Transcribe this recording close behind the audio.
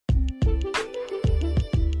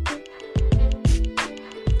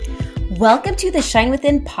Welcome to the Shine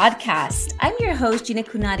Within podcast. I'm your host, Gina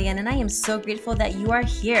Kunadian, and I am so grateful that you are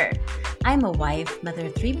here. I'm a wife, mother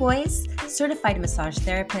of 3 boys, certified massage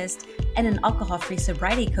therapist, and an alcohol-free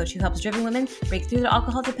sobriety coach who helps driven women break through their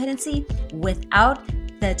alcohol dependency without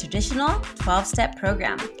the traditional 12-step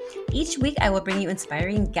program. Each week, I will bring you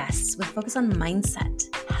inspiring guests with focus on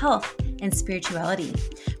mindset, health, and spirituality,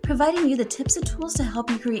 providing you the tips and tools to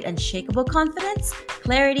help you create unshakable confidence,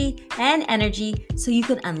 clarity, and energy so you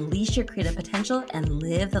can unleash your creative potential and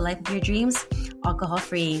live the life of your dreams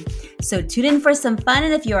alcohol-free. So tune in for some fun,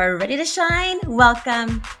 and if you are ready to shine,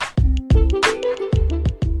 welcome.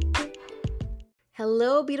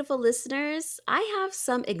 Hello, beautiful listeners. I have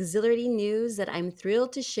some exhilarating news that I'm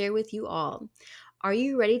thrilled to share with you all. Are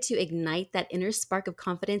you ready to ignite that inner spark of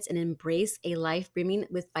confidence and embrace a life brimming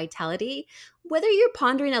with vitality? Whether you're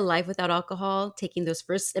pondering a life without alcohol, taking those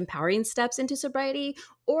first empowering steps into sobriety,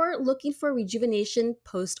 or looking for rejuvenation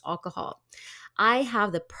post-alcohol, I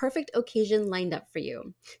have the perfect occasion lined up for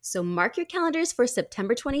you. So mark your calendars for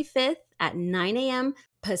September 25th at 9 a.m.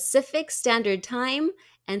 Pacific Standard Time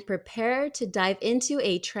and prepare to dive into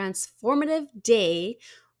a transformative day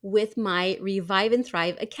with my Revive and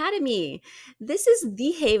Thrive Academy. This is the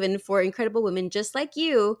haven for incredible women just like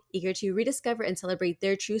you, eager to rediscover and celebrate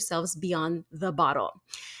their true selves beyond the bottle.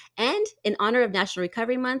 And in honor of National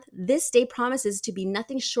Recovery Month, this day promises to be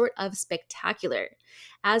nothing short of spectacular.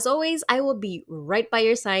 As always, I will be right by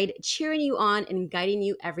your side, cheering you on and guiding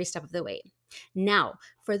you every step of the way. Now,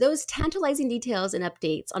 for those tantalizing details and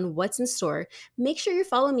updates on what's in store, make sure you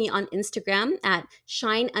follow me on Instagram at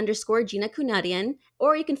shine_Gina Kunadian,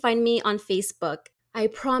 or you can find me on Facebook. I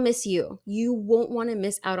promise you, you won't want to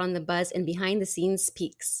miss out on the buzz and behind the scenes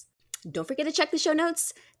peeks. Don't forget to check the show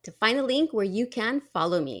notes to find a link where you can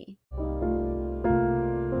follow me.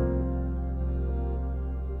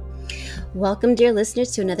 Welcome, dear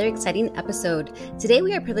listeners, to another exciting episode. Today,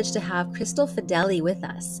 we are privileged to have Crystal Fedeli with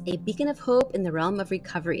us, a beacon of hope in the realm of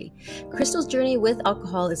recovery. Crystal's journey with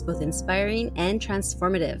alcohol is both inspiring and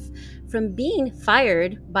transformative. From being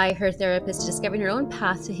fired by her therapist to discovering her own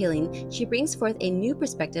path to healing, she brings forth a new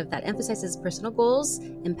perspective that emphasizes personal goals,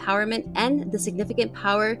 empowerment, and the significant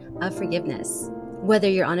power of forgiveness. Whether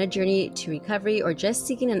you're on a journey to recovery or just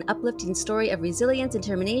seeking an uplifting story of resilience and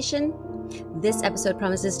determination, this episode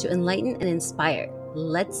promises to enlighten and inspire.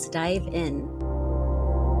 Let's dive in.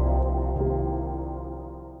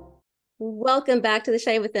 Welcome back to the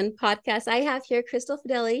Shine Within podcast. I have here Crystal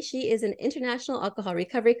Fedeli. She is an international alcohol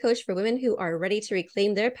recovery coach for women who are ready to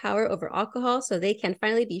reclaim their power over alcohol so they can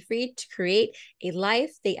finally be free to create a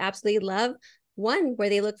life they absolutely love, one where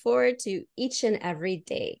they look forward to each and every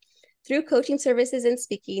day. Through coaching services and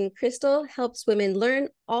speaking, Crystal helps women learn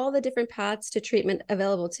all the different paths to treatment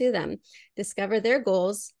available to them, discover their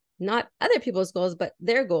goals, not other people's goals, but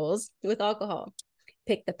their goals with alcohol.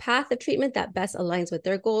 Pick the path of treatment that best aligns with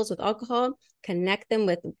their goals with alcohol, connect them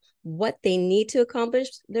with what they need to accomplish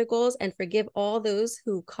their goals, and forgive all those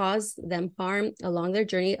who cause them harm along their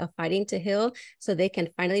journey of fighting to heal so they can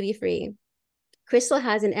finally be free. Crystal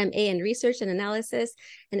has an MA in Research and Analysis,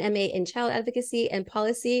 an MA in Child Advocacy and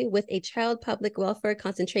Policy with a Child Public Welfare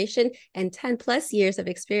concentration, and 10 plus years of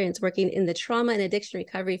experience working in the trauma and addiction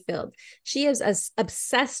recovery field. She is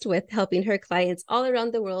obsessed with helping her clients all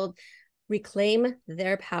around the world reclaim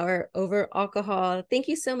their power over alcohol. Thank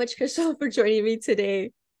you so much, Crystal, for joining me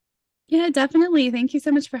today. Yeah, definitely. Thank you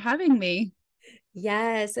so much for having me.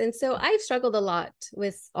 Yes. And so I've struggled a lot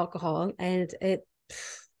with alcohol, and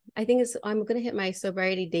I think I'm going to hit my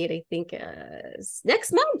sobriety date, I think,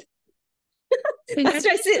 next month. That's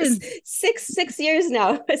right. Six years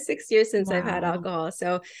now. 6 years since I've had alcohol.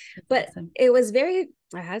 So, but awesome.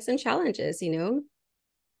 I had some challenges,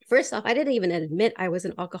 First off, I didn't even admit I was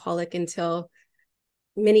an alcoholic until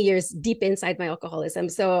many years deep inside my alcoholism.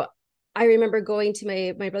 So I remember going to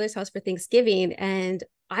my brother's house for Thanksgiving, and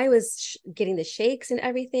I was getting the shakes and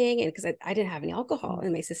everything, and because I didn't have any alcohol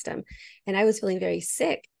in my system, and I was feeling very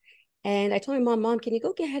sick. And I told my mom, can you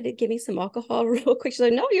go ahead and give me some alcohol real quick? She's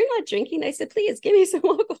like, no, you're not drinking. I said, please give me some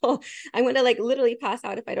alcohol. I'm going to literally pass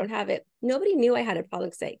out if I don't have it. Nobody knew I had a problem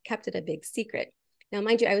because I kept it a big secret. Now,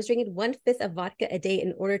 mind you, I was drinking 1/5 of vodka a day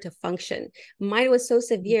in order to function. Mine was so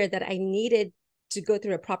severe that I needed to go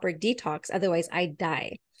through a proper detox. Otherwise, I'd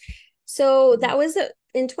die. So that was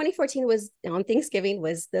in 2014 on Thanksgiving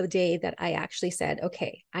was the day that I actually said,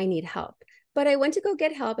 okay, I need help. But I went to go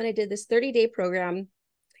get help, and I did this 30-day program.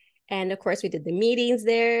 And of course, we did the meetings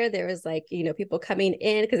there. There was people coming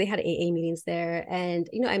in because they had AA meetings there. And,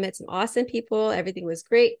 I met some awesome people. Everything was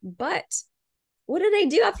great. But what did I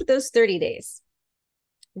do after those 30 days?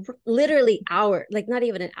 Literally not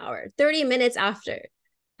even an hour, 30 minutes after,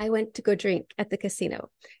 I went to go drink at the casino.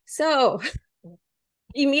 So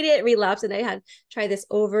immediate relapse, and I had tried this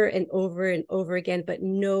over and over and over again, but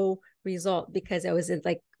no result, because I was in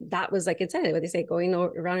like, that was like insanity, what they say, going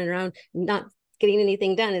around and around, not getting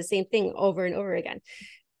anything done, the same thing over and over again.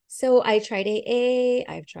 So I tried AA,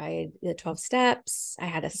 I've tried the 12 steps, I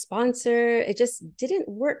had a sponsor, it just didn't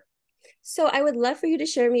work. So I would love for you to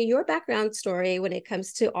share me your background story when it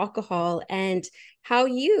comes to alcohol, and how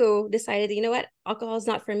you decided, you know what, alcohol is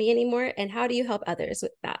not for me anymore, and how do you help others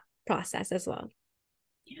with that process as well?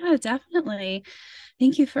 Yeah, definitely.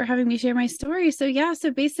 Thank you for having me share my story. So yeah,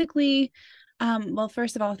 so basically, well,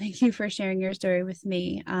 first of all, thank you for sharing your story with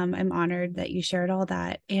me. I'm honored that you shared all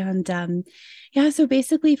that. And yeah, so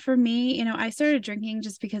basically for me, I started drinking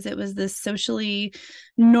just because it was this socially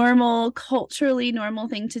normal, culturally normal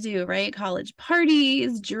thing to do, right? College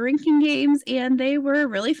parties, drinking games, and they were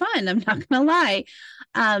really fun. I'm not gonna lie.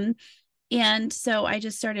 Um, and so I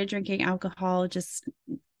just started drinking alcohol just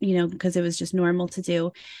because it was just normal to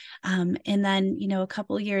do. And then,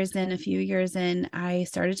 a few years in, I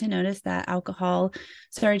started to notice that alcohol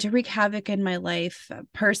started to wreak havoc in my life,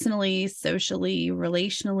 personally, socially,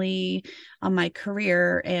 relationally, on my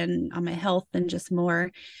career and on my health, and just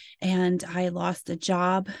more. And I lost a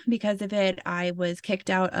job because of it. I was kicked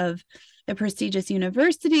out of a prestigious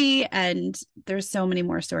university, and there's so many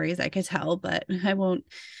more stories I could tell, but I won't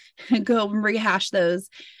go rehash those.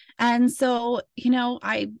 And so,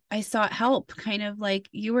 I sought help, kind of like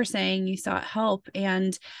you were saying, you sought help.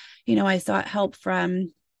 And, I sought help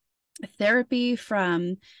from therapy,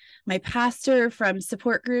 from my pastor, from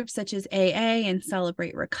support groups such as AA and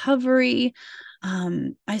Celebrate Recovery.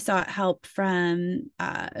 I sought help from,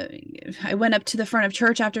 I went up to the front of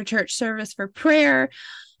church after church service for prayer.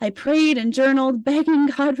 I prayed and journaled, begging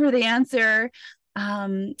God for the answer.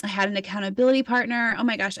 I had an accountability partner. Oh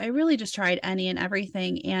my gosh, I really just tried any and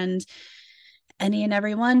everything. And any and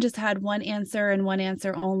everyone just had one answer, and one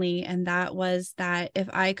answer only. And that was that if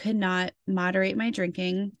I could not moderate my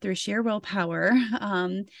drinking through sheer willpower,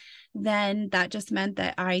 then that just meant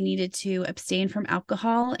that I needed to abstain from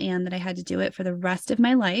alcohol, and that I had to do it for the rest of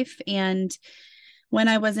my life. And when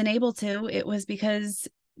I wasn't able to, it was because,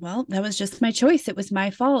 well, that was just my choice. It was my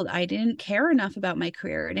fault. I didn't care enough about my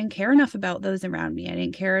career. I didn't care enough about those around me. I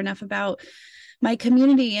didn't care enough about my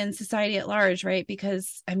community and society at large, right?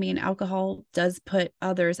 Because alcohol does put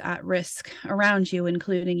others at risk around you,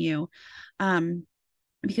 including you,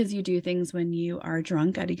 because you do things when you are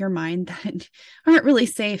drunk out of your mind that aren't really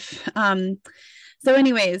safe. So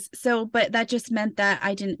anyways, but that just meant that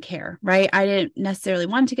I didn't care, right? I didn't necessarily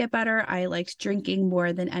want to get better. I liked drinking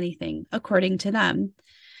more than anything, according to them.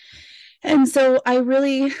 And so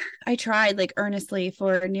I tried like earnestly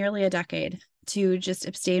for nearly a decade to just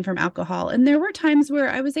abstain from alcohol. And there were times where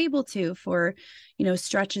I was able to for,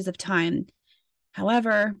 stretches of time.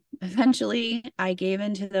 However, eventually I gave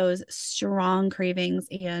into those strong cravings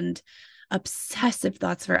and obsessive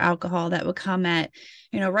thoughts for alcohol that would come at,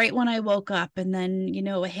 right when I woke up, and then,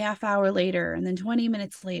 a half hour later, and then 20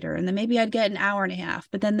 minutes later, and then maybe I'd get an hour and a half,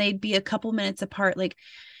 but then they'd be a couple minutes apart. Like,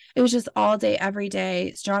 it was just all day, every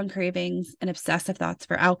day, strong cravings and obsessive thoughts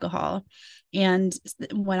for alcohol. And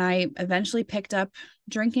when I eventually picked up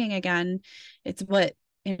drinking again, it's what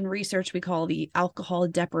in research we call the alcohol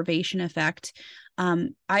deprivation effect.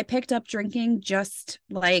 I picked up drinking just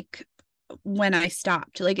like when I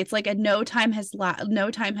stopped. Like, it's like no time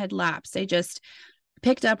had lapsed. I just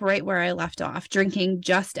picked up right where I left off, drinking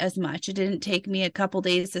just as much. It didn't take me a couple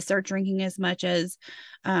days to start drinking as much as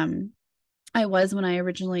I was when I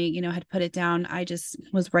originally, had put it down. I just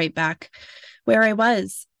was right back where I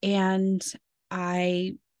was. And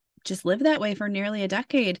I just lived that way for nearly a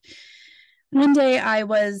decade. One day I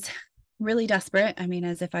was really desperate.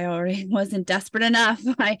 As if I already wasn't desperate enough.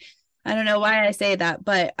 I don't know why I say that,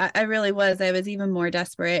 but I really was. I was even more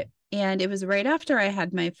desperate. And it was right after I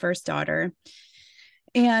had my first daughter.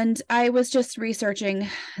 And I was just researching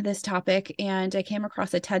this topic, and I came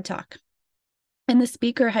across a TED Talk. And the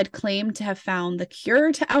speaker had claimed to have found the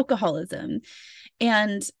cure to alcoholism.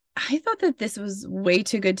 And I thought that this was way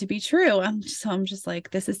too good to be true. I'm just like,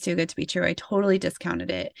 this is too good to be true. I totally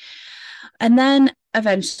discounted it. And then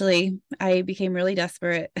eventually I became really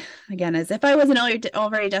desperate again, as if I wasn't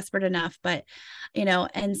already desperate enough. But,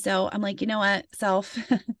 and so I'm like, you know what, self,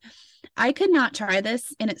 I could not try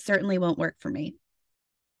this, and it certainly won't work for me.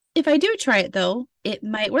 If I do try it, though, it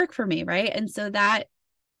might work for me. Right. And so that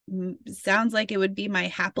sounds like it would be my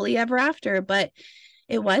happily ever after, but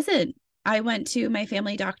it wasn't. I went to my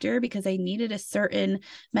family doctor because I needed a certain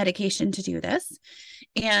medication to do this.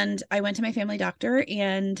 And I went to my family doctor,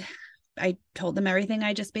 and I told them everything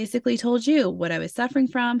I just basically told you, what I was suffering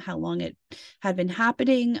from, how long it had been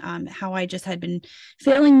happening, how I just had been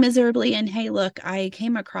failing miserably. And hey, look, I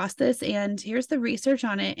came across this and here's the research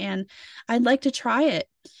on it, and I'd like to try it.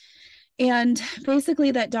 And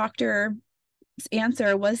basically, that doctor's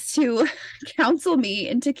answer was to counsel me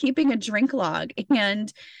into keeping a drink log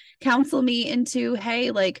and counsel me into,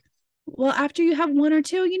 hey, like, well, after you have one or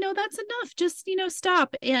two, that's enough. Just,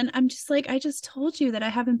 stop. And I'm just like, I just told you that I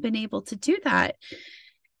haven't been able to do that.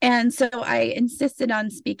 And so I insisted on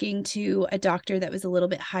speaking to a doctor that was a little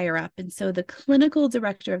bit higher up. And so the clinical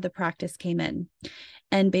director of the practice came in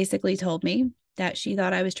and basically told me that she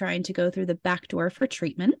thought I was trying to go through the back door for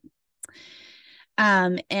treatment.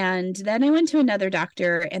 And then I went to another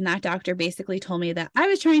doctor, and that doctor basically told me that I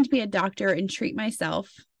was trying to be a doctor and treat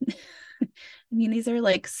myself. I mean, these are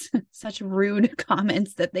like such rude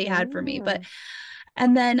comments that they had for me. But,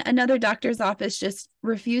 and then another doctor's office just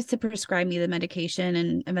refused to prescribe me the medication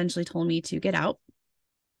and eventually told me to get out.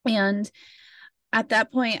 And at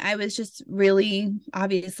that point, I was just really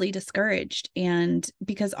obviously discouraged. And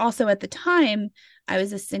because also at the time, I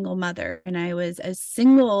was a single mother, and I was as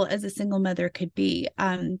single as a single mother could be.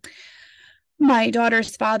 My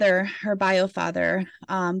daughter's father, her bio father,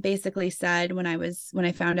 basically said when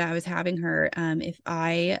I found out I was having her, if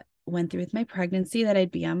I went through with my pregnancy, that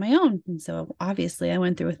I'd be on my own. And so obviously I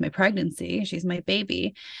went through with my pregnancy. She's my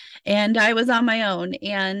baby, and I was on my own.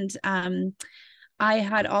 And I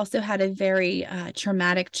had also had a very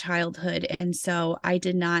traumatic childhood. And so I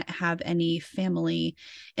did not have any family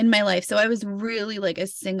in my life. So I was really like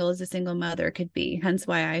as single as a single mother could be. Hence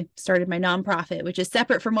why I started my nonprofit, which is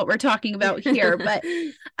separate from what we're talking about here, but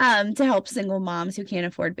to help single moms who can't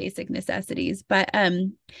afford basic necessities. But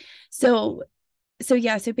so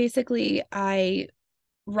basically I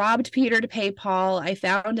robbed Peter to pay Paul. I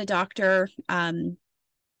found a doctor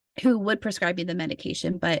who would prescribe me the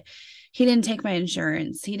medication, but he didn't take my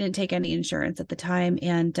insurance. He didn't take any insurance at the time.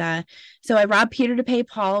 And so I robbed Peter to pay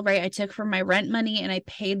Paul, right? I took from my rent money and I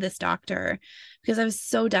paid this doctor because I was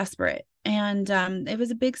so desperate. And it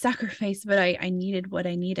was a big sacrifice, but I needed what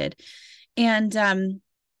I needed. And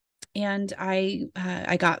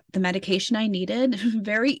I got the medication I needed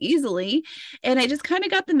very easily. And I just kind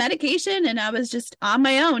of got the medication, and I was just on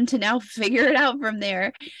my own to now figure it out from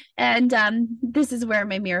there. And this is where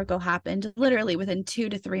my miracle happened. Literally within 2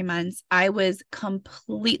 to 3 months, I was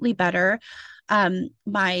completely better.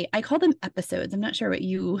 I call them episodes. I'm not sure what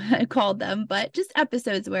you called them, but just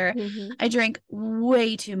episodes where I drank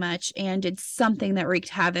way too much and did something that wreaked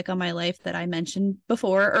havoc on my life that I mentioned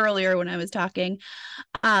earlier when I was talking,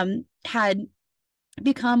 had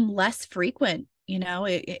become less frequent.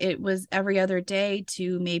 It was every other day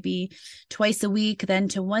to maybe twice a week, then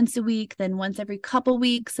to once a week, then once every couple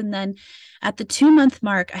weeks. And then at the 2-month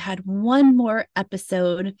mark, I had one more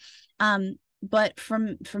episode. But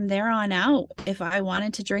from there on out, if I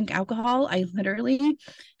wanted to drink alcohol, I literally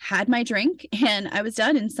had my drink and I was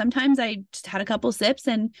done. And sometimes I just had a couple sips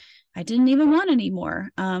and I didn't even want any more.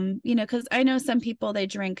 Because I know some people, they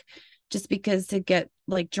drink just because to get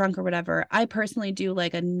like drunk or whatever. I personally do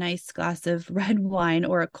like a nice glass of red wine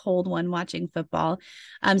or a cold one watching football.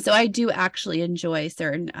 So I do actually enjoy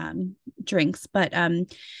certain drinks, but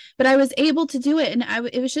I was able to do it, and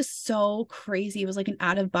it was just so crazy. It was like an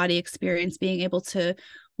out of body experience, being able to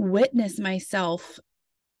witness myself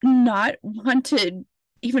not want to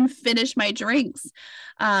even finish my drinks.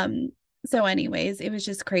 So anyways, it was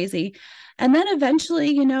just crazy. And then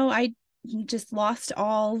eventually, I just lost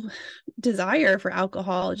all desire for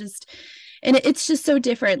alcohol. And it's just so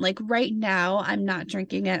different. Like right now, I'm not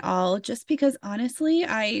drinking at all, just because honestly,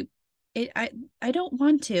 I don't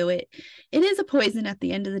want to. It is a poison at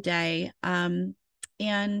the end of the day. And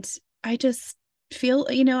I just feel,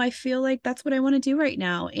 I feel like that's what I want to do right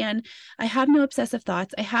now. And I have no obsessive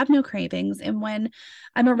thoughts. I have no cravings. And when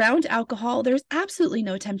I'm around alcohol, there's absolutely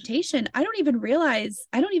no temptation. I don't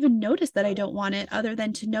even notice that I don't want it, other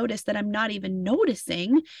than to notice that I'm not even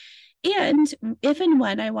noticing. And if and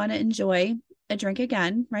when I want to enjoy a drink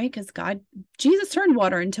again, right? Because Jesus turned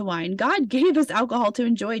water into wine. God gave us alcohol to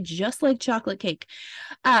enjoy, just like chocolate cake.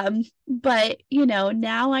 But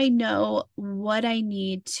now I know what I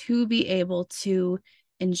need to be able to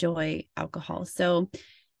enjoy alcohol. So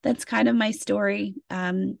that's kind of my story.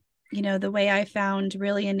 The way I found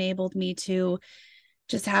really enabled me to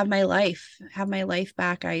just have my life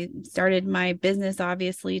back. I started my business,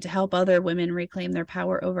 obviously, to help other women reclaim their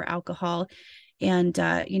power over alcohol. and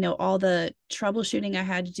all the troubleshooting I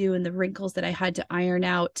had to do and the wrinkles that I had to iron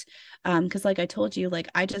out. Because like I told you, like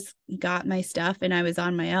I just got my stuff and I was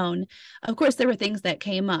on my own. Of course, there were things that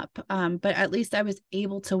came up, but at least I was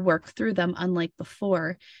able to work through them, unlike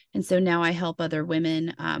before. And so now I help other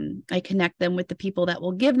women. I connect them with the people that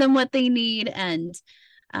will give them what they need. And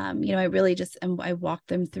I really just I walk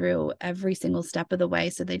them through every single step of the way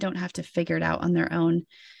so they don't have to figure it out on their own.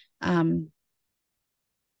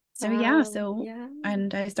 So Yeah.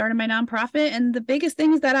 and I started my nonprofit, and the biggest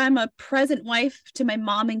thing is that I'm a present wife to my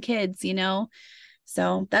mom and kids,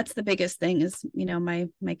 so that's the biggest thing is,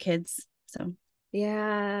 my kids. So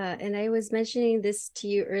Yeah. And I was mentioning this to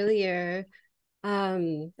you earlier. I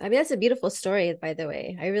mean, that's a beautiful story, by the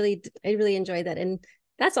way. I really enjoyed that. And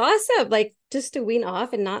that's awesome. Like just to wean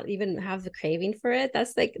off and not even have the craving for it.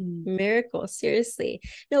 That's like miracle, seriously.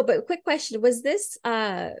 No, but quick question. Was this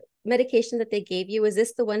medication that they gave you, was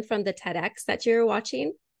this the one from the TEDx that you were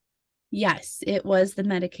watching? yes, it was the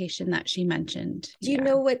medication that she mentioned. Do you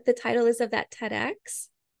know what the title is of that TEDx?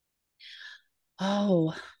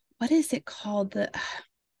 Oh, what is it called?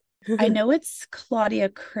 I know it's Claudia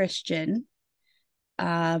Christian.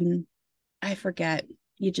 I forget.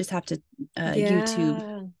 You just have to Yeah.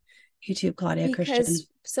 YouTube Claudia Christian. Because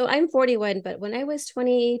so I'm 41, but when I was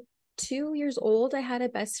 22 years old, I had a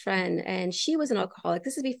best friend and she was an alcoholic.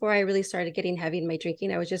 This is before I really started getting heavy in my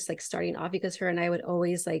drinking. I was just like starting off because her and I would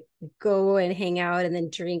always like go and hang out and then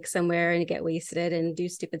drink somewhere and get wasted and do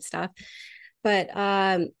stupid stuff. But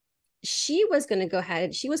she was going to go ahead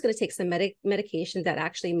and she was going to take some medication that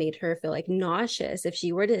actually made her feel like nauseous if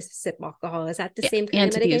she were to sip alcohol. Is that the same kind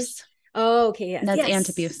of medication? Oh, okay. Yes. That's yes.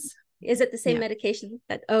 Antabuse. Is it the same medication?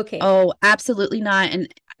 Okay. Oh, absolutely not.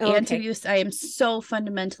 And Okay. Antabuse, I am so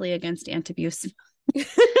fundamentally against Antabuse.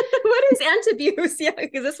 What is Antabuse? Yeah,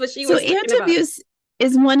 because that's what she was talking about. Antabuse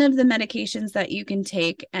is one of the medications that you can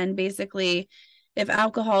take, and basically if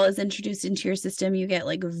alcohol is introduced into your system, you get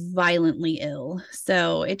like violently ill.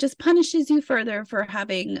 So it just punishes you further for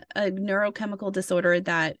having a neurochemical disorder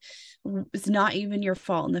that is not even your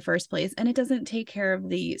fault in the first place. And it doesn't take care of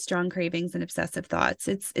the strong cravings and obsessive thoughts.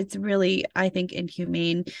 It's really, I think,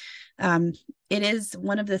 inhumane. It is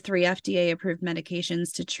one of the 3 FDA approved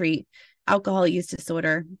medications to treat alcohol use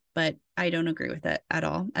disorder, but I don't agree with it at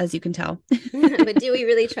all, as you can tell. But do we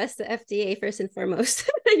really trust the FDA first and foremost?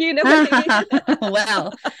 You know what I mean?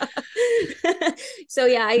 Well, so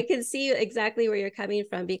yeah, I can see exactly where you're coming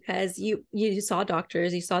from, because you saw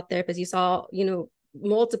doctors, you saw therapists, you saw,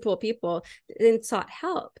 multiple people and sought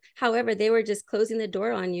help. However, they were just closing the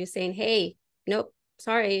door on you, saying, hey, nope,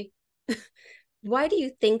 sorry. Why do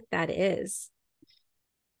you think that is?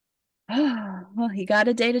 Well, you got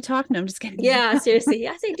a day to talk. No, I'm just kidding. Yeah, seriously.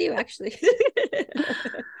 Yes, I do actually.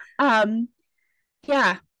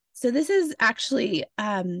 Yeah. So this is actually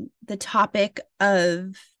the topic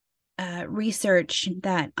of research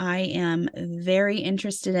that I am very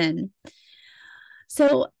interested in.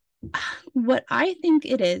 So what I think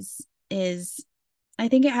it is I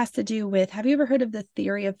think it has to do with, have you ever heard of the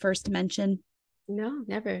theory of first mention? No,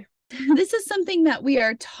 never. This is something that we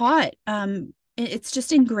are taught. It's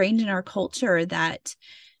just ingrained in our culture that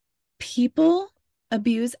people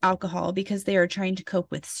abuse alcohol because they are trying to cope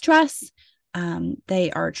with stress.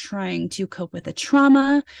 They are trying to cope with a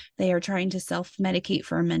trauma. They are trying to self-medicate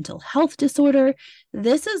for a mental health disorder.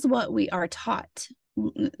 This is what we are taught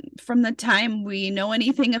from the time we know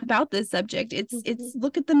anything about this subject. It's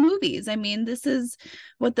look at the movies. I mean, this is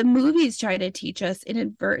what the movies try to teach us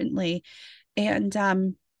inadvertently. And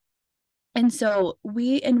so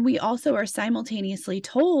we also are simultaneously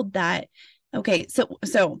told that, okay, so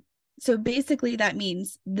basically that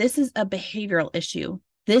means this is a behavioral issue.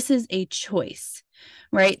 This is a choice,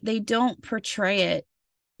 right? They don't portray it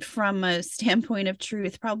from a standpoint of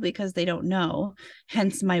truth, probably because they don't know,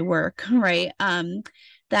 hence my work, right?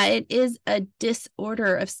 That it is a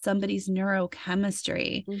disorder of somebody's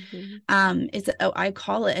neurochemistry. I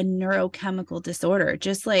call it a neurochemical disorder,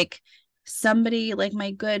 just like somebody like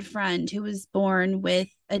my good friend who was born with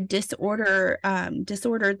a disordered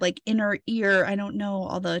like inner ear. I don't know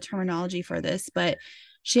all the terminology for this, but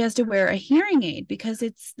she has to wear a hearing aid because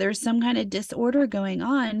there's some kind of disorder going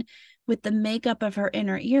on with the makeup of her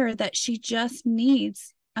inner ear that she just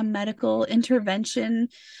needs a medical intervention,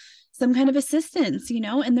 some kind of assistance,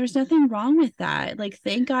 and there's nothing wrong with that. Like,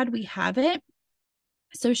 thank God we have it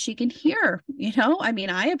so she can hear, I mean,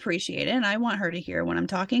 I appreciate it and I want her to hear when I'm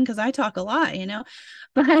talking because I talk a lot,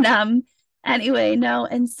 but anyway, no.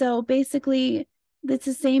 And so basically it's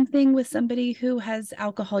the same thing with somebody who has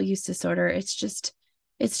alcohol use disorder.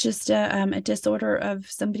 It's just a disorder of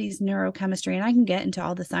somebody's neurochemistry. And I can get into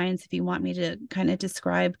all the science if you want me to kind of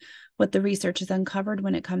describe what the research has uncovered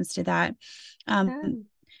when it comes to that. Oh.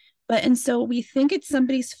 And so we think it's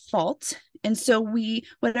somebody's fault. And so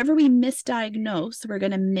whatever we misdiagnose, we're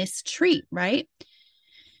going to mistreat, right?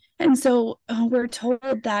 And so we're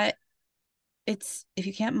told that if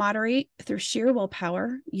you can't moderate through sheer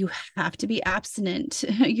willpower, you have to be abstinent.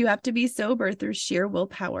 You have to be sober through sheer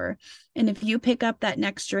willpower. And if you pick up that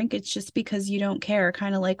next drink, it's just because you don't care,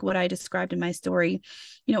 kind of like what I described in my story,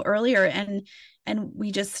 earlier. And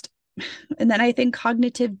we just, and then I think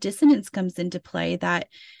cognitive dissonance comes into play, that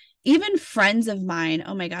even friends of mine,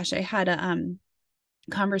 oh my gosh, I had a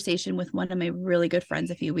conversation with one of my really good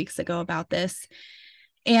friends a few weeks ago about this.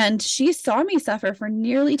 And she saw me suffer for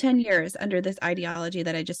nearly 10 years under this ideology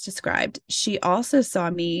that I just described. She also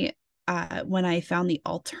saw me when I found the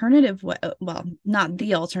alternative way, well, not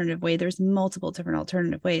the alternative way, there's multiple different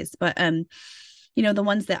alternative ways, but, the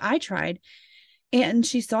ones that I tried. And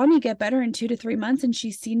she saw me get better in 2 to 3 months, and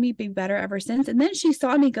she's seen me be better ever since. And then she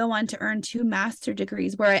saw me go on to earn 2 master's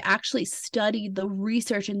degrees where I actually studied the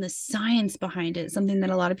research and the science behind it, something that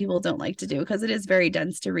a lot of people don't like to do because it is very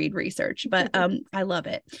dense to read research, but I love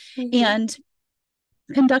it. Mm-hmm. And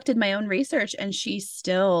conducted my own research, and she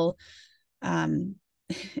still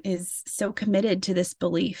is so committed to this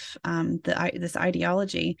belief, this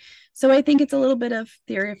ideology. So I think it's a little bit of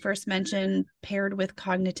theory of first mention paired with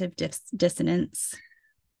cognitive dissonance.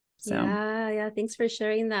 So yeah, thanks for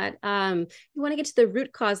sharing that. You want to get to the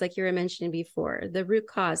root cause, like you were mentioning before, the root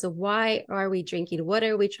cause of why are we drinking? What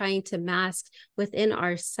are we trying to mask within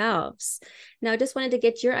ourselves? Now, I just wanted to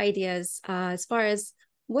get your ideas as far as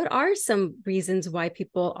what are some reasons why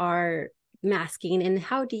people are masking, and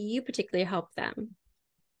how do you particularly help them?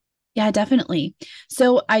 Yeah, definitely.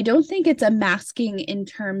 So I don't think it's a masking in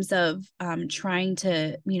terms of trying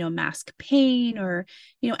to, mask pain or,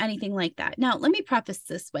 anything like that. Now, let me preface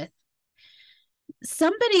this with,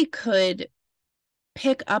 somebody could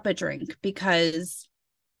pick up a drink because,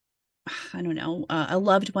 I don't know, a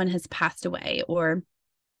loved one has passed away, or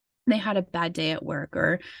they had a bad day at work,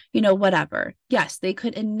 or, whatever. Yes, they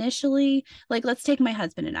could initially, like, let's take my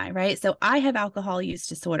husband and I, right? So I have alcohol use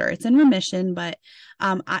disorder. It's in remission, but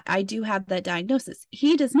I do have that diagnosis.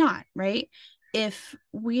 He does not, right? If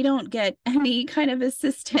we don't get any kind of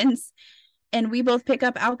assistance and we both pick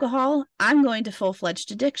up alcohol, I'm going to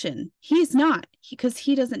full-fledged addiction. He's not, because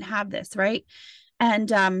he doesn't have this, right?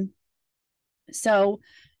 And so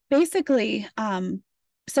basically,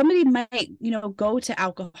 somebody might, go to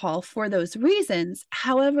alcohol for those reasons.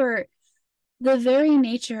 However, the very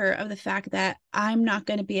nature of the fact that I'm not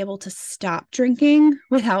going to be able to stop drinking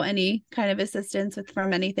without any kind of assistance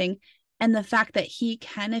from anything, and the fact that he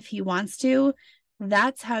can if he wants to,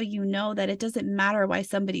 that's how you know that it doesn't matter why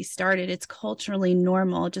somebody started. It's culturally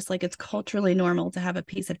normal, just like it's culturally normal to have a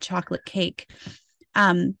piece of chocolate cake.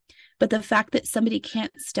 But the fact that somebody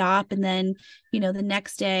can't stop, and then, the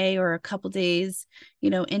next day or a couple days,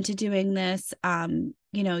 into doing this, I'm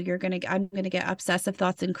going to get obsessive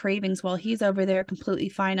thoughts and cravings while he's over there completely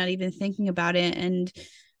fine, not even thinking about it, and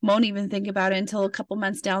won't even think about it until a couple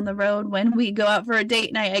months down the road when we go out for a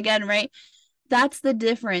date night again, right? That's the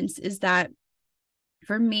difference, is that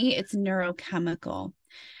for me, it's neurochemical.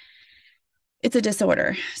 It's a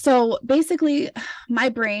disorder. So basically, my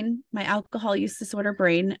brain, my alcohol use disorder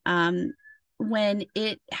brain, when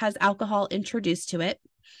it has alcohol introduced to it,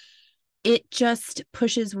 it just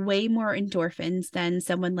pushes way more endorphins than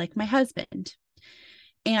someone like my husband.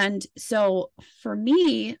 And so for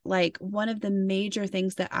me, like, one of the major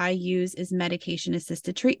things that I use is medication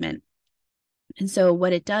assisted treatment. And so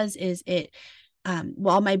what it does is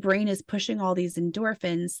while my brain is pushing all these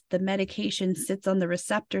endorphins, the medication sits on the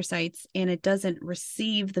receptor sites and it doesn't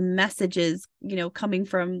receive the messages, coming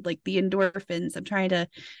from like the endorphins. I'm trying to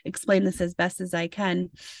explain this as best as I can.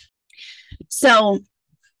 So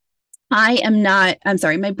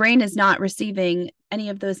my brain is not receiving any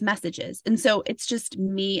of those messages. And so it's just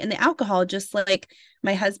me and the alcohol, just like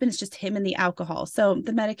my husband, is just him and the alcohol. So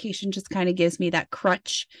the medication just kind of gives me that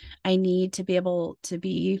crutch I need to be able to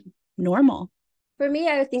be normal. For me,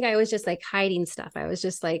 I think I was just like hiding stuff. I was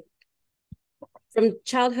just like, from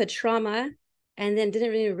childhood trauma, and then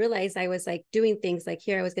didn't really realize I was like doing things like,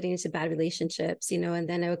 here I was getting into bad relationships, and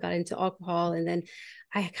then I got into alcohol, and then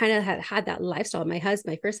I kind of had that lifestyle. My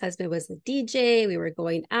first husband was a DJ. We were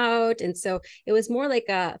going out. And so it was more like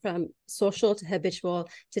from social to habitual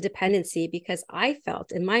to dependency, because I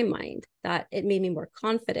felt in my mind that it made me more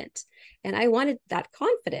confident, and I wanted that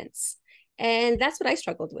confidence. And that's what I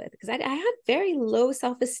struggled with, because I had very low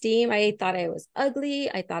self-esteem. I thought I was ugly.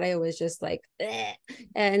 I thought I was just like, bleh.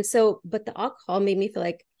 And so, but the alcohol made me feel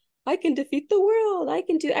like I can defeat the world. I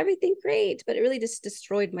can do everything great. But it really just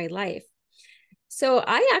destroyed my life. So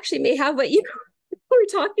I actually may have what you were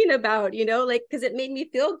talking about, like, because it made me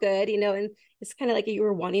feel good, and it's kind of like you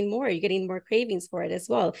were wanting more, you're getting more cravings for it as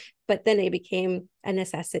well. But then it became a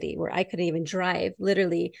necessity where I couldn't even drive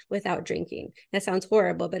literally without drinking. That sounds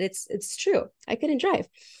horrible, but it's true. I couldn't drive.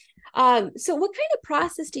 So what kind of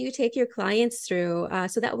process do you take your clients through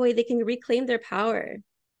so that way they can reclaim their power?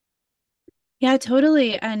 Yeah,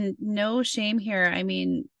 totally. And no shame here. I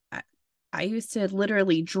mean, I used to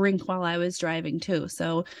literally drink while I was driving too.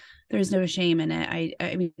 So there's no shame in it.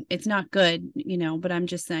 I mean, it's not good, but I'm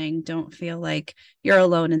just saying, don't feel like you're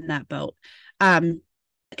alone in that boat. Can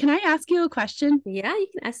I ask you a question? Yeah, you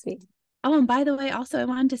can ask me. Oh, and by the way, also, I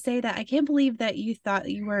wanted to say that I can't believe that you thought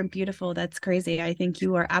you weren't beautiful. That's crazy. I think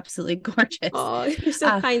you are absolutely gorgeous. Oh, you're so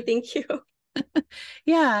Uh, kind. Thank you.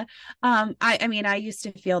 yeah. I mean, I used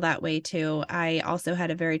to feel that way too. I also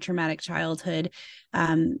had a very traumatic childhood.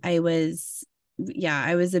 I was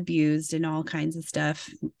abused and all kinds of stuff,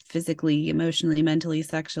 physically, emotionally, mentally,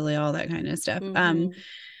 sexually, all that kind of stuff. Mm-hmm.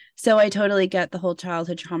 So I totally get the whole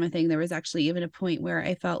childhood trauma thing. There was actually even a point where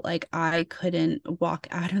I felt like I couldn't walk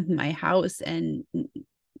out of my house and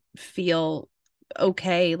feel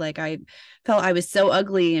okay. Like I felt I was so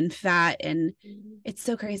ugly and fat. And it's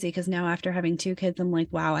so crazy because now after having two kids, I'm like,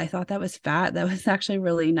 wow, I thought that was fat. That was actually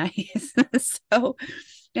really nice. So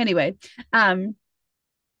anyway,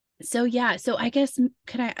 so yeah, so I guess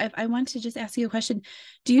could I want to just ask you a question.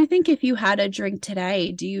 Do you think if you had a drink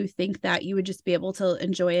today, do you think that you would just be able to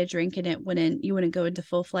enjoy a drink and you wouldn't go into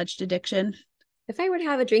full-fledged addiction? If I were to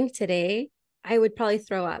have a drink today, I would probably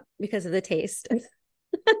throw up because of the taste.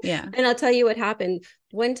 Yeah. And I'll tell you what happened.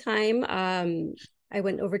 One time, I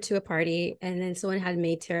went over to a party and then someone had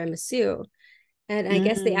made tiramisu. And I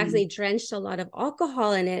guess they Mm, actually drenched a lot of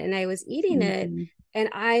alcohol in it. And I was eating it mm, and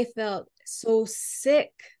I felt so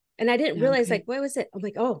sick. And I didn't realize, okay. like, what was it? I'm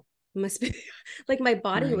like, oh, must be like my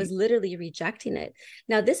body was Right. literally rejecting it.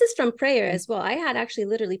 Now, this is from prayer as well. I had actually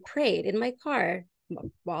literally prayed in my car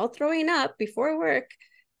while throwing up before work.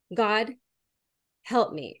 God,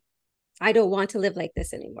 help me. I don't want to live like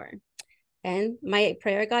this anymore. And my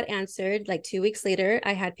prayer got answered. Like 2 weeks later,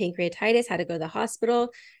 I had pancreatitis, had to go to the hospital.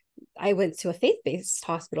 I went to a faith-based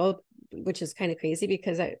hospital, which is kind of crazy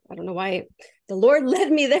because I don't know why the Lord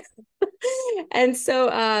led me there. And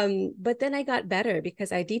so, but then I got better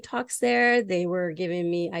because I detoxed there. They were giving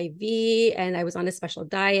me IV and I was on a special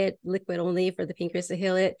diet, liquid only for the pancreas to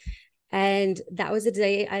heal it. And that was the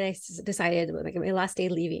day I decided, like my last day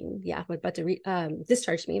leaving. Yeah, about to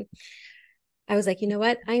discharge me. I was like, you know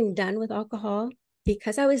what? I'm done with alcohol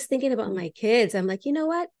because I was thinking about my kids. I'm like, you know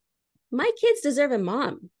what? My kids deserve a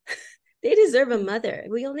mom. They deserve a mother.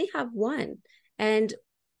 We only have one. And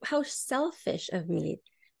how selfish of me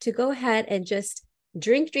to go ahead and just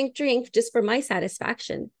drink just for my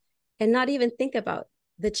satisfaction and not even think about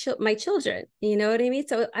my children. You know what I mean?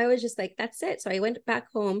 So I was just like, that's it. So I went back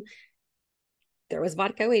home. There was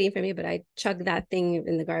vodka waiting for me, but I chugged that thing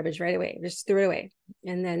in the garbage right away, just threw it away.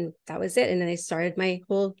 And then that was it. And then I started my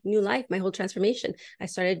whole new life, my whole transformation. I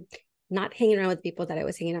started not hanging around with people that I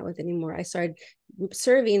was hanging out with anymore. I started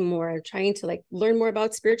serving more, trying to like learn more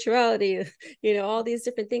about spirituality, all these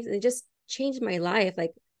different things. And it just changed my life.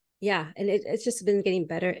 Like, yeah. And it's just been getting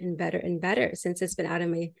better and better and better since it's been out of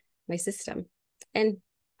my system and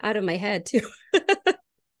out of my head too.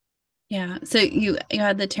 Yeah. So you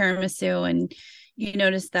had the tiramisu and you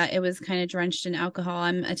noticed that it was kind of drenched in alcohol.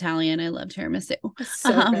 I'm Italian. I love tiramisu. So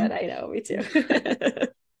good. Um, I know, me too.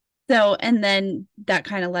 so and then that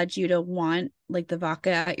kind of led you to want like the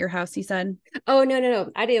vodka at your house, you said? Oh, no, no,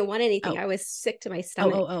 no. I didn't want anything. Oh, I was sick to my oh,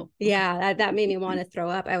 stomach. oh, oh. Okay. Yeah, that made me want to throw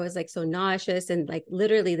up. I was like so nauseous and like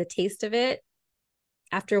literally the taste of it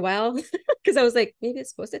after a while, because I was like, maybe it's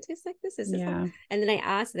supposed to taste like this. Is this all? Yeah. And then I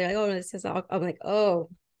asked, they're like, oh, no, this is all. I'm like, oh,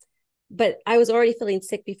 but I was already feeling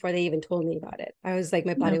sick before they even told me about it. I was like,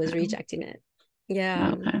 my body was Okay. rejecting it.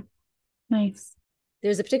 Yeah. Okay. Nice.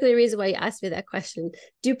 There's a particular reason why you asked me that question.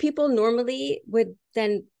 Do people normally would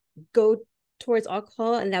then go towards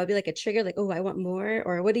alcohol and that would be like a trigger, like, oh, I want more?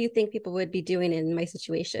 Or what do you think people would be doing in my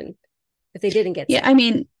situation if they didn't get Yeah, sick?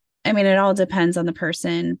 I mean, it all depends on the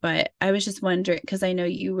person, but I was just wondering because I know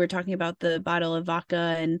you were talking about the bottle of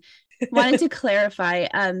vodka and wanted to clarify.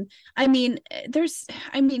 I mean,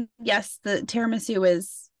 yes, the tiramisu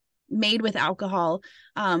is made with alcohol,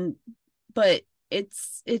 but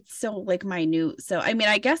it's so like minute. So I mean,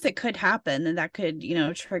 I guess it could happen, and that could,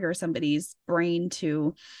 trigger somebody's brain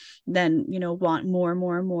to then, want more and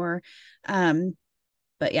more and more.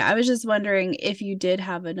 But yeah, I was just wondering if you did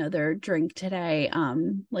have another drink today,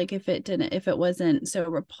 like if it wasn't so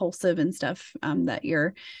repulsive and stuff, that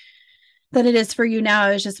it is for you now.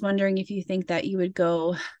 I was just wondering if you think that you would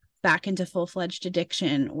go back into full-fledged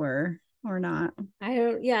addiction or not. I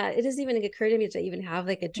don't, yeah, it doesn't even occur to me to even have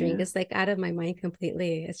like a drink. Yeah. It's like out of my mind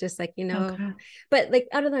completely. It's just like, Okay. but like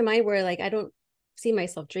out of my mind where like I don't see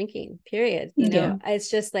myself drinking, period. Yeah.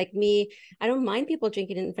 It's just like me. I don't mind people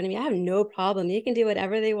drinking in front of me. I have no problem. You can do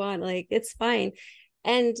whatever they want. Like it's fine.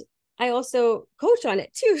 And I also coach on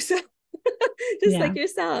it too. So just Yeah. like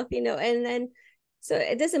yourself, and then so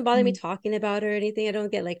it doesn't bother me Mm. talking about it or anything. I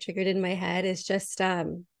don't get like triggered in my head. It's just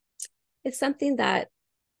it's something that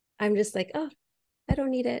I'm just like, oh, I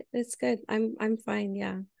don't need it. It's good. I'm fine.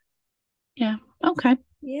 Yeah. Yeah. Okay.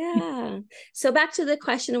 Yeah. So back to the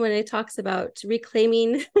question when it talks about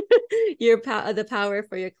reclaiming the power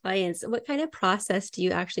for your clients, what kind of process do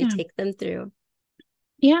you actually Yeah. take them through?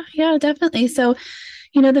 Yeah, definitely. So,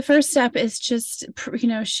 the first step is just,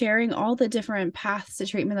 sharing all the different paths to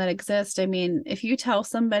treatment that exist. I mean, if you tell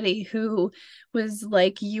somebody who was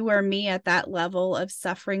like you or me at that level of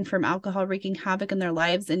suffering from alcohol wreaking havoc in their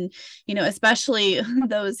lives, and, especially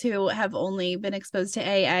those who have only been exposed to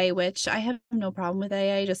AA, which I have no problem with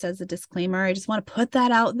AA, just as a disclaimer. I just want to put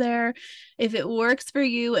that out there. If it works for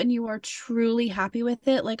you and you are truly happy with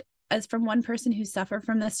it, like, as from one person who suffered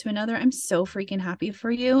from this to another, I'm so freaking happy for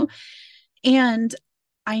you. And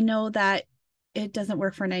I know that it doesn't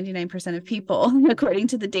work for 99% of people, according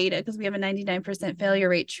to the data, because we have a 99% failure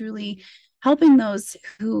rate, truly helping those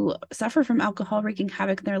who suffer from alcohol wreaking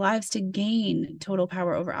havoc in their lives to gain total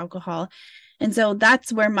power over alcohol. And so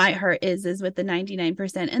that's where my heart is with the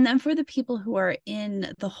 99%. And then for the people who are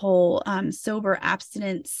in the whole sober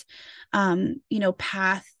abstinence,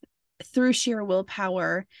 path through sheer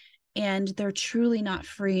willpower, and they're truly not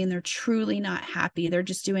free and they're truly not happy. They're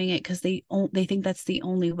just doing it because they think that's the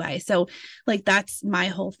only way. So like, that's my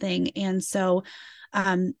whole thing. And so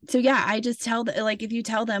yeah, I just tell that, like, if you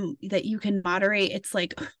tell them that you can moderate, it's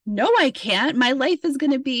like, no, I can't. My life is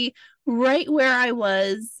going to be right where I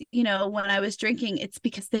was, when I was drinking. It's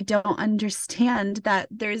because they don't understand that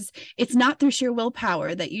it's not through sheer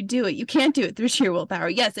willpower that you do it. You can't do it through sheer willpower.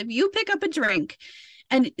 Yes, if you pick up a drink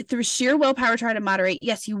and through sheer willpower try to moderate,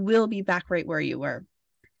 yes, you will be back right where you were.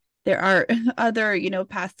 There are other,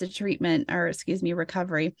 paths to treatment, or excuse me,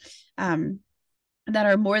 recovery, that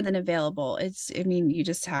are more than available. You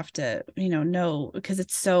just have to, know, because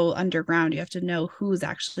it's so underground. You have to know who's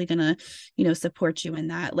actually going to, support you in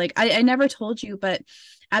that. Like I never told you, but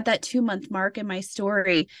at that 2-month mark in my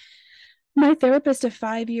story, my therapist of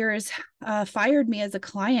 5 years fired me as a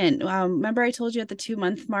client. Remember I told you at the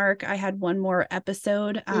 2-month mark, I had one more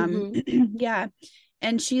episode. Yeah.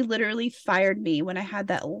 And she literally fired me when I had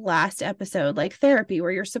that last episode, like therapy, where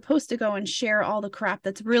you're supposed to go and share all the crap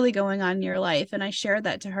that's really going on in your life. And I shared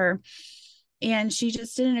that to her. And she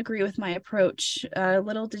just didn't agree with my approach.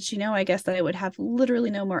 Little did she know, I guess, that I would have literally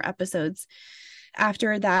no more episodes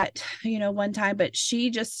after that, one time. But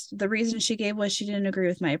the reason she gave was she didn't agree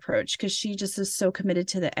with my approach, because she just is so committed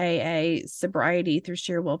to the AA sobriety through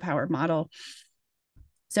sheer willpower model.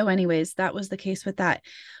 So anyways, that was the case with that.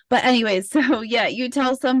 But anyways, so yeah, you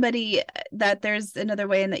tell somebody that there's another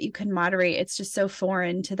way and that you can moderate. It's just so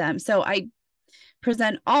foreign to them. So I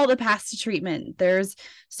present all the paths to treatment. There's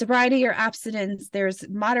sobriety or abstinence. There's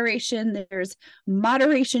moderation. There's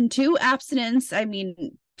moderation to abstinence. I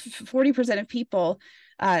mean, 40% of people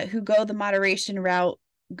who go the moderation route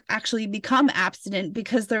actually become abstinent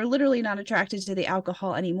because they're literally not attracted to the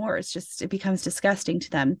alcohol anymore. It becomes disgusting to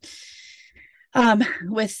them.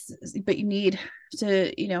 But you need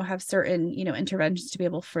to, have certain, interventions to be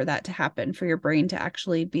able for that to happen, for your brain to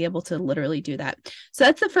actually be able to literally do that. So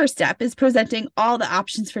that's the first step, is presenting all the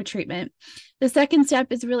options for treatment. The second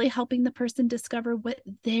step is really helping the person discover what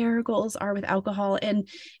their goals are with alcohol. And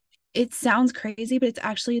it sounds crazy, but it's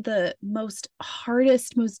actually the most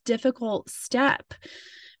difficult step,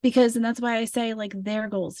 and that's why I say, like, their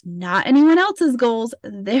goals, not anyone else's goals,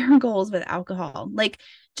 their goals with alcohol. Like,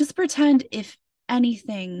 just pretend if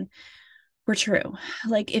anything were true,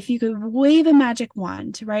 like if you could wave a magic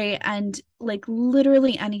wand, right? And like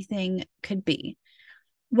literally anything could be.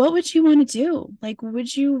 What would you want to do? Like,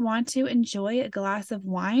 would you want to enjoy a glass of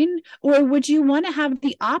wine, or would you want to have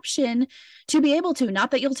the option to be able to,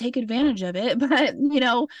 not that you'll take advantage of it, but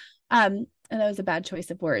and that was a bad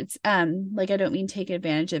choice of words. Like, I don't mean take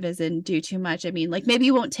advantage of as in do too much. I mean, like, maybe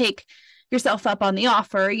you won't take yourself up on the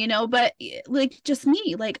offer, but like just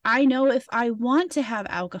me, like I know if I want to have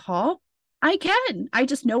alcohol, I can. I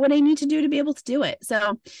just know what I need to do to be able to do it.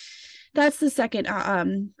 So that's the second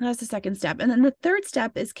step. And then the third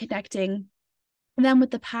step is connecting them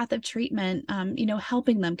with the path of treatment,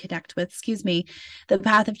 helping them connect with, the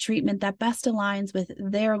path of treatment that best aligns with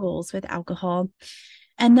their goals with alcohol.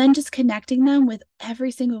 And then just connecting them with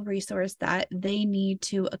every single resource that they need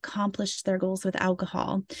to accomplish their goals with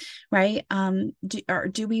alcohol, right?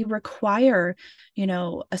 Do we require,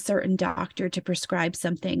 a certain doctor to prescribe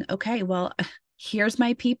something? Okay, well, here's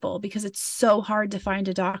my people, because it's so hard to find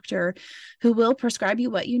a doctor who will prescribe you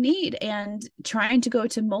what you need. And trying to go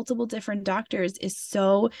to multiple different doctors is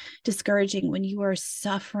so discouraging when you are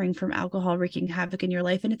suffering from alcohol wreaking havoc in your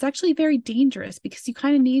life. And it's actually very dangerous because you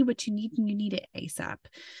kind of need what you need and you need it ASAP.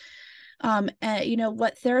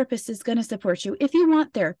 What therapist is going to support you if you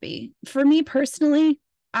want therapy. For me personally,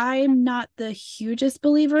 I'm not the hugest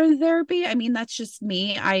believer in therapy. I mean, that's just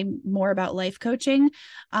me. I'm more about life coaching,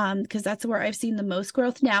 because that's where I've seen the most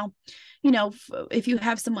growth. Now, if you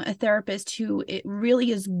have a therapist who it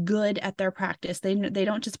really is good at their practice, they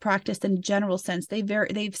don't just practice in a general sense.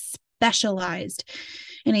 They've specialized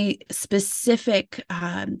in a specific,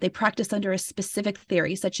 they practice under a specific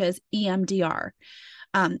theory, such as EMDR.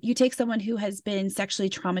 You take someone who has been sexually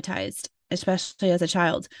traumatized, especially as a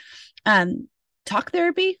child. Talk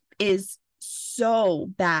therapy is so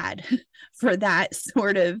bad for that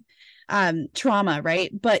sort of trauma, right?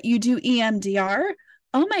 But you do EMDR,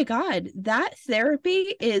 oh my God, that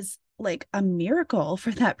therapy is like a miracle for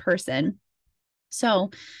that person. So,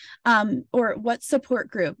 or what support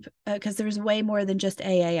group? Because there's way more than just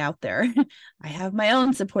AA out there. I have my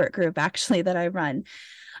own support group actually that I run.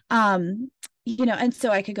 And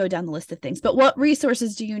so I could go down the list of things, but what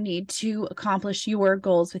resources do you need to accomplish your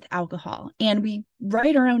goals with alcohol? And we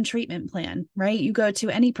write our own treatment plan, right? You go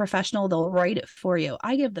to any professional, they'll write it for you.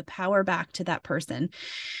 I give the power back to that person.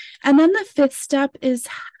 And then the fifth step is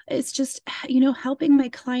just, helping my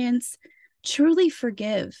clients truly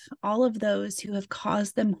forgive all of those who have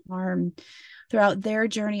caused them harm throughout their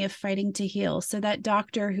journey of fighting to heal. So that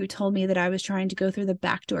doctor who told me that I was trying to go through the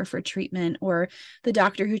back door for treatment, or the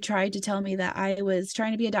doctor who tried to tell me that I was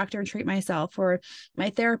trying to be a doctor and treat myself, or my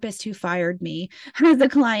therapist who fired me as a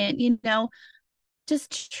client,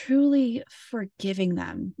 just truly forgiving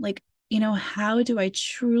them. Like, how do I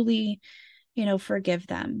truly, forgive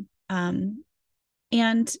them?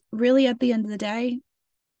 And really at the end of the day,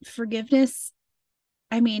 forgiveness,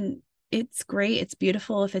 I mean, it's great. It's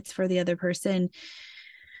beautiful if it's for the other person.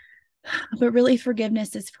 But really,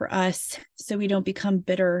 forgiveness is for us so we don't become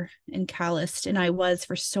bitter and calloused. And I was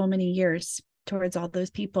for so many years towards all those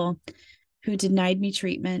people who denied me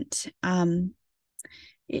treatment.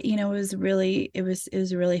 It was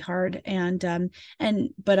really hard.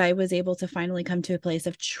 But I was able to finally come to a place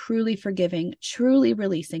of truly forgiving, truly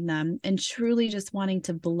releasing them, and truly just wanting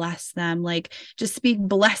to bless them, like just speak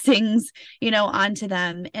blessings, onto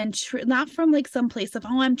them, and not from like some place of,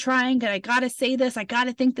 oh, I'm trying and I got to say this, I got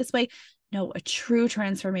to think this way. No, a true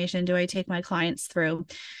transformation do I take my clients through,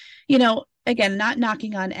 again, not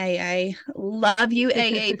knocking on AA. Love you,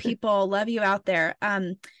 AA people, love you out there.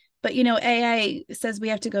 But AA says we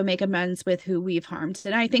have to go make amends with who we've harmed.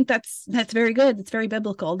 And I think that's very good. It's very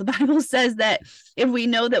biblical. The Bible says that if we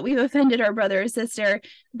know that we've offended our brother or sister,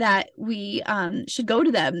 that we should go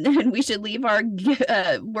to them and we should leave our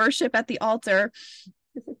worship at the altar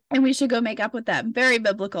and we should go make up with them. Very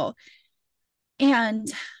biblical. And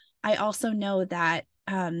I also know that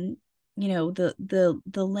the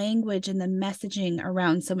language and the messaging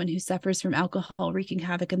around someone who suffers from alcohol wreaking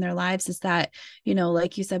havoc in their lives is that,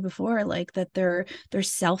 like you said before, like that they're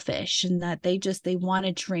selfish and that they want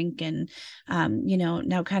to drink. And,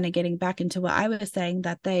 now kind of getting back into what I was saying,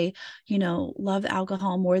 that they, love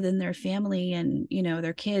alcohol more than their family and,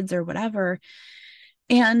 their kids or whatever.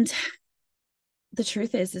 And the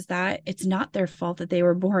truth is that it's not their fault that they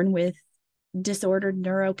were born with disordered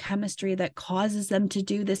neurochemistry that causes them to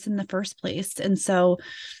do this in the first place. And so,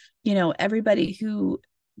 everybody who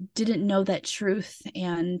didn't know that truth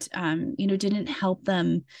and, didn't help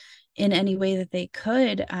them in any way that they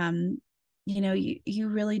could, you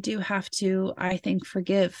really do have to, I think,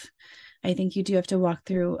 forgive. I think you do have to walk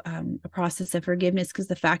through a process of forgiveness, because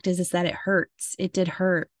the fact is that it hurts. It did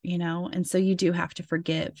hurt, and so you do have to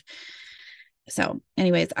forgive. So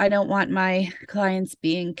anyways, I don't want my clients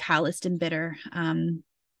being calloused and bitter. And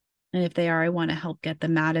if they are, I want to help get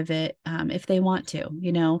them out of it, if they want to,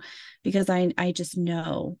 because I just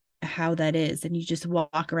know how that is. And you just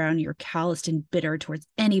walk around, you're calloused and bitter towards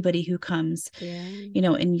anybody who comes,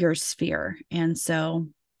 in your sphere. And so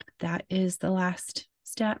that is the last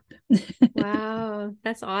step. Wow,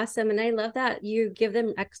 that's awesome. And I love that you give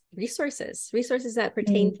them resources that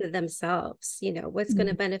pertain to themselves, what's going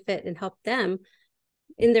to benefit and help them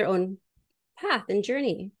in their own path and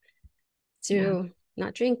journey to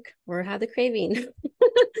not drink or have the craving.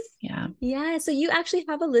 Yeah. Yeah. So you actually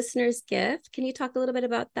have a listener's gift. Can you talk a little bit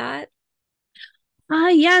about that?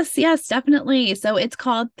 Yes, definitely. So it's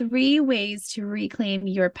called 3 Ways to Reclaim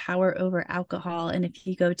Your Power Over Alcohol. And if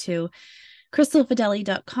you go to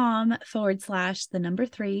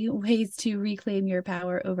crystalfedeli.com/3 ways to reclaim your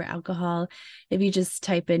power over alcohol. If you just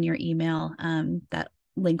type in your email, that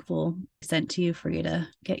link will be sent to you for you to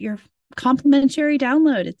get your complimentary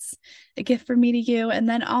download. It's a gift from me to you. And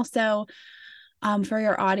then also, for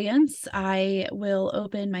your audience, I will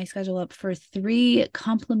open my schedule up for 3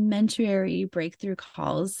 complimentary breakthrough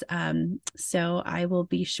calls. So I will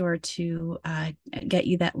be sure to get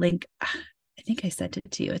you that link. I think I sent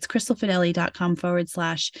it to you. It's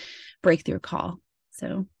crystalfedeli.com/breakthrough call.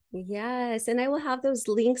 So yes. And I will have those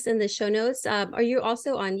links in the show notes. Are you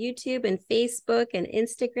also on YouTube and Facebook and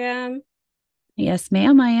Instagram? Yes,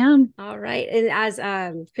 ma'am, I am. All right. And as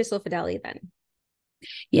Crystal Fedeli then.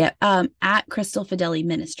 Yeah. At Crystal Fedeli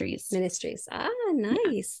Ministries. Nice. Yeah.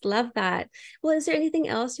 Love that. Well, is there anything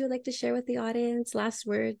else you would like to share with the audience? Last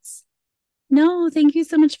words? No, thank you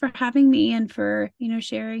so much for having me and for,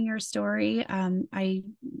 sharing your story. I'm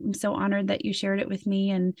so honored that you shared it with me,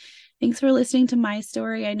 and thanks for listening to my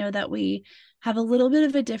story. I know that we have a little bit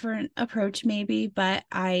of a different approach maybe, but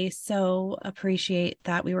I so appreciate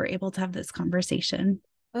that we were able to have this conversation.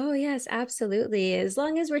 Oh, yes, absolutely. As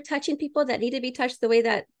long as we're touching people that need to be touched the way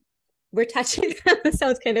that we're touching them, it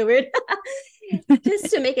sounds kind of weird.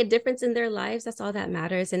 Just to make a difference in their lives, that's all that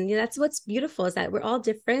matters. And that's what's beautiful, is that we're all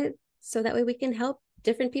different. So that way we can help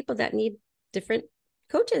different people that need different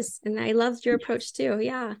coaches. And I loved your approach too.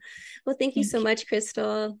 Yeah. Well, thank you so much,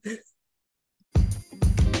 Crystal.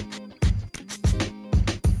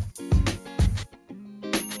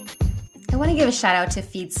 I want to give a shout out to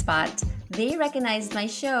FeedSpot. They recognized my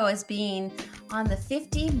show as being on the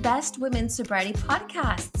 50 Best Women Sobriety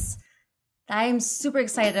Podcasts. I'm super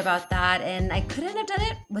excited about that, and I couldn't have done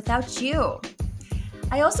it without you.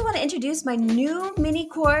 I also want to introduce my new mini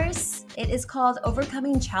course. It is called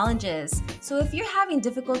Overcoming Challenges. So if you're having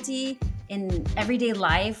difficulty in everyday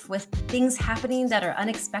life with things happening that are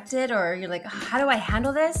unexpected, or you're like, how do I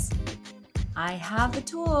handle this? I have the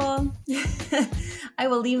tool. I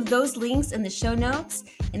will leave those links in the show notes.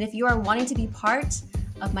 And if you are wanting to be part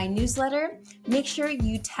of my newsletter, make sure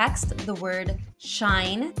you text the word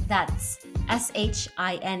SHINE, that's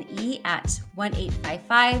SHINE, at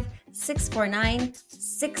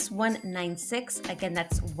 1-855-649-6196. Again,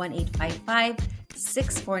 that's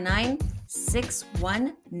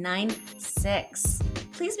 1-855-649-6196.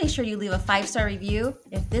 Please make sure you leave a 5-star review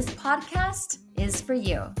if this podcast is for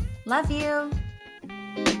you. Love you.